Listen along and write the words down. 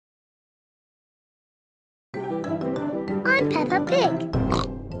and Peppa Pig.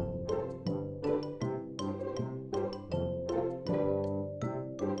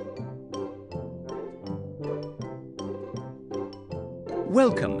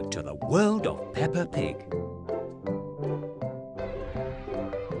 Welcome to the World of Peppa Pig.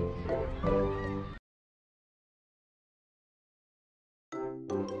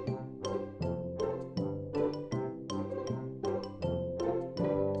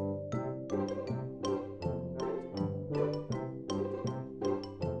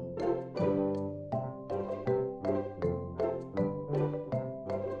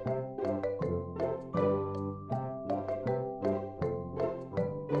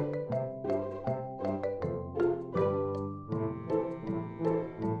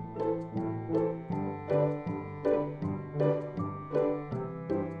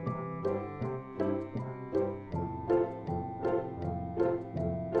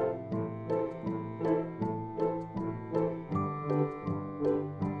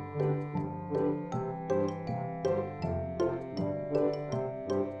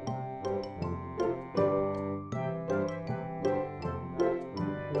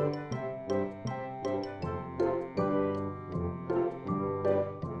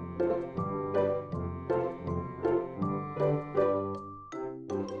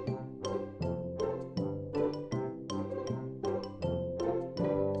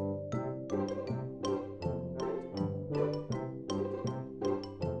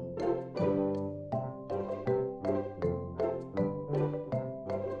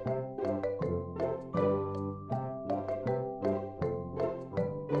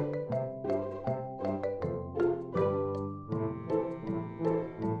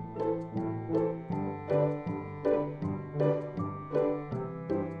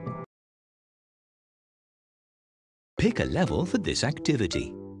 Pick a level for this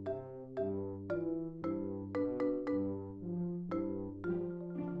activity.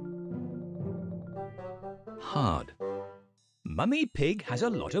 Hard. Mummy Pig has a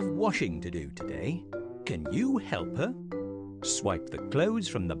lot of washing to do today. Can you help her? Swipe the clothes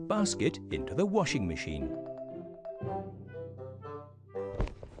from the basket into the washing machine.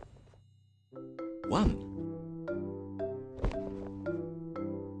 1,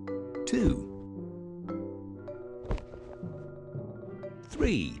 2,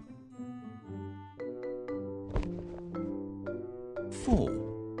 3, 4,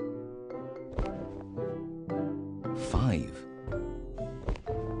 5,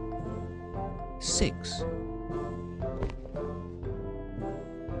 6,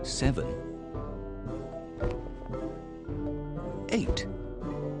 7, 8,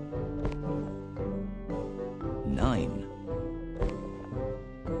 9,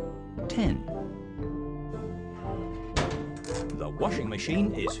 10. The washing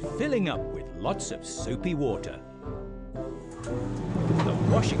machine is filling up with lots of soapy water. The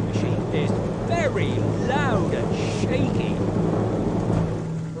washing machine is very loud and shaky.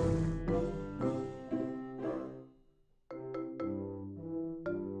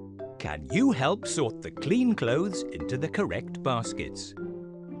 Can you help sort the clean clothes into the correct baskets?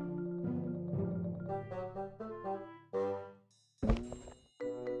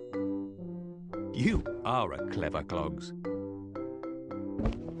 You are a clever clogs.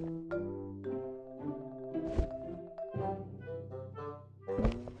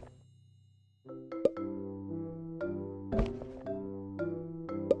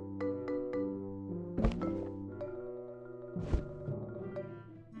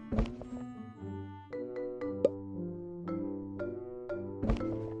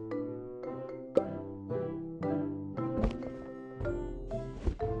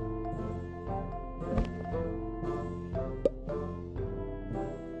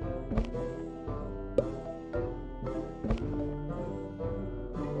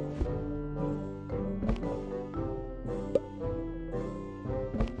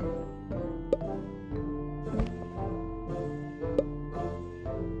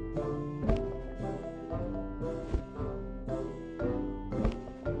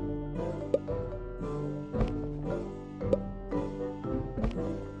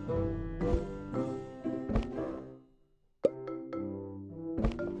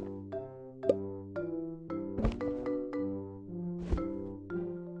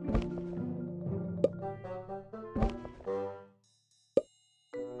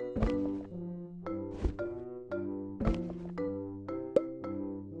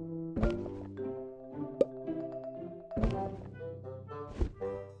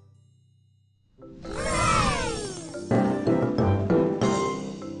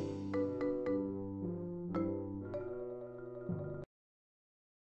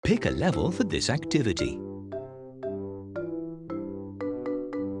 Pick a level for this activity.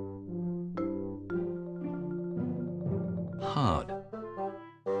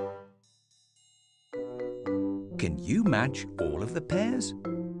 match all of the pairs?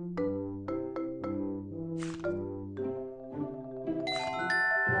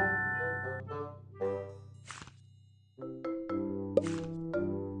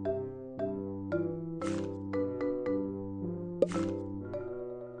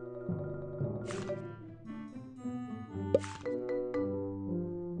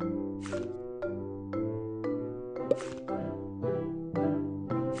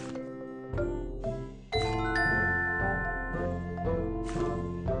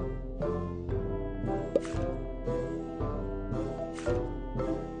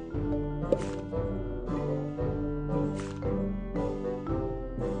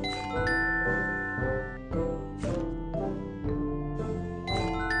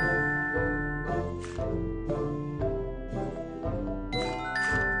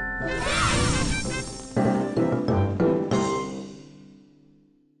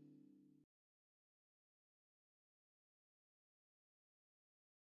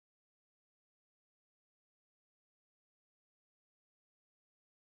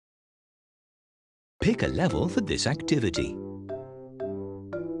 Pick a level for this activity.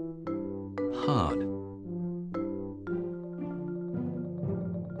 Hard.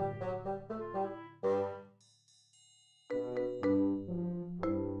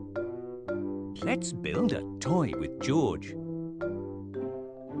 Let's build a toy with George.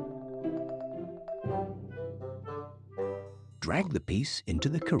 Drag the piece into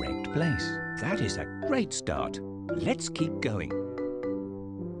the correct place. That is a great start. Let's keep going.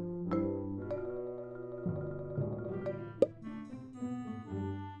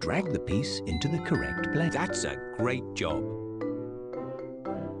 Drag the piece into the correct place. That's a great job.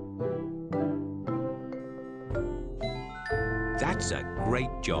 That's a great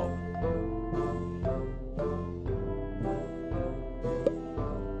job.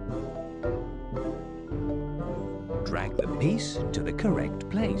 Drag the piece to the correct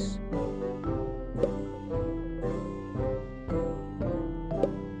place.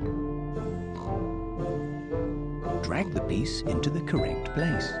 Drag the piece into the correct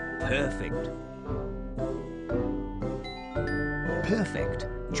place. Perfect. Perfect.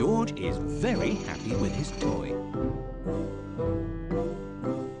 George is very happy with his toy.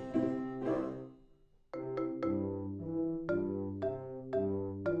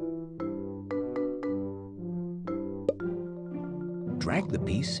 Drag the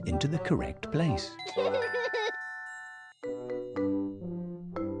piece into the correct place.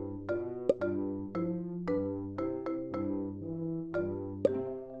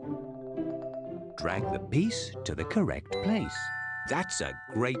 Drag the piece to the correct place. That's a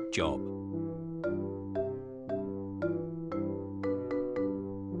great job.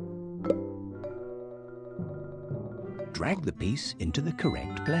 Drag the piece into the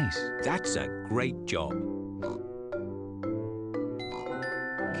correct place. That's a great job.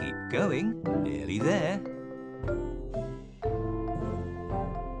 Keep going, nearly there.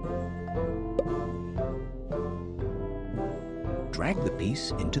 Drag the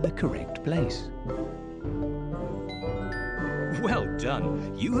piece into the correct place. Well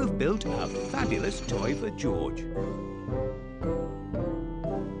done! You have built a fabulous toy for George.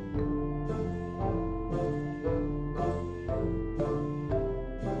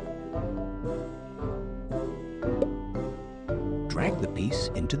 Drag the piece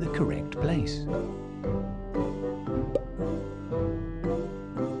into the correct place.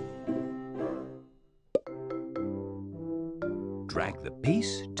 Drag the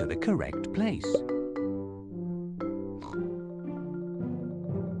piece to the correct place.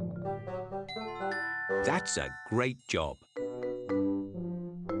 That's a great job.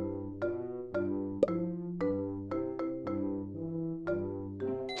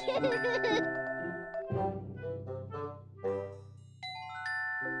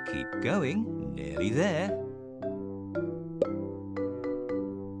 Keep going, nearly there.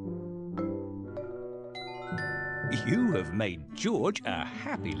 You have made George a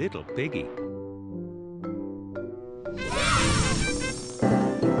happy little piggy.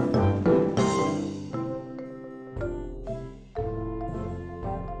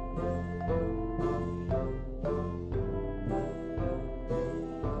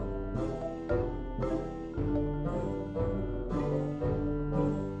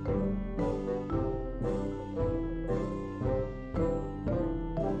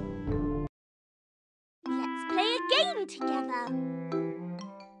 Let's play a game together.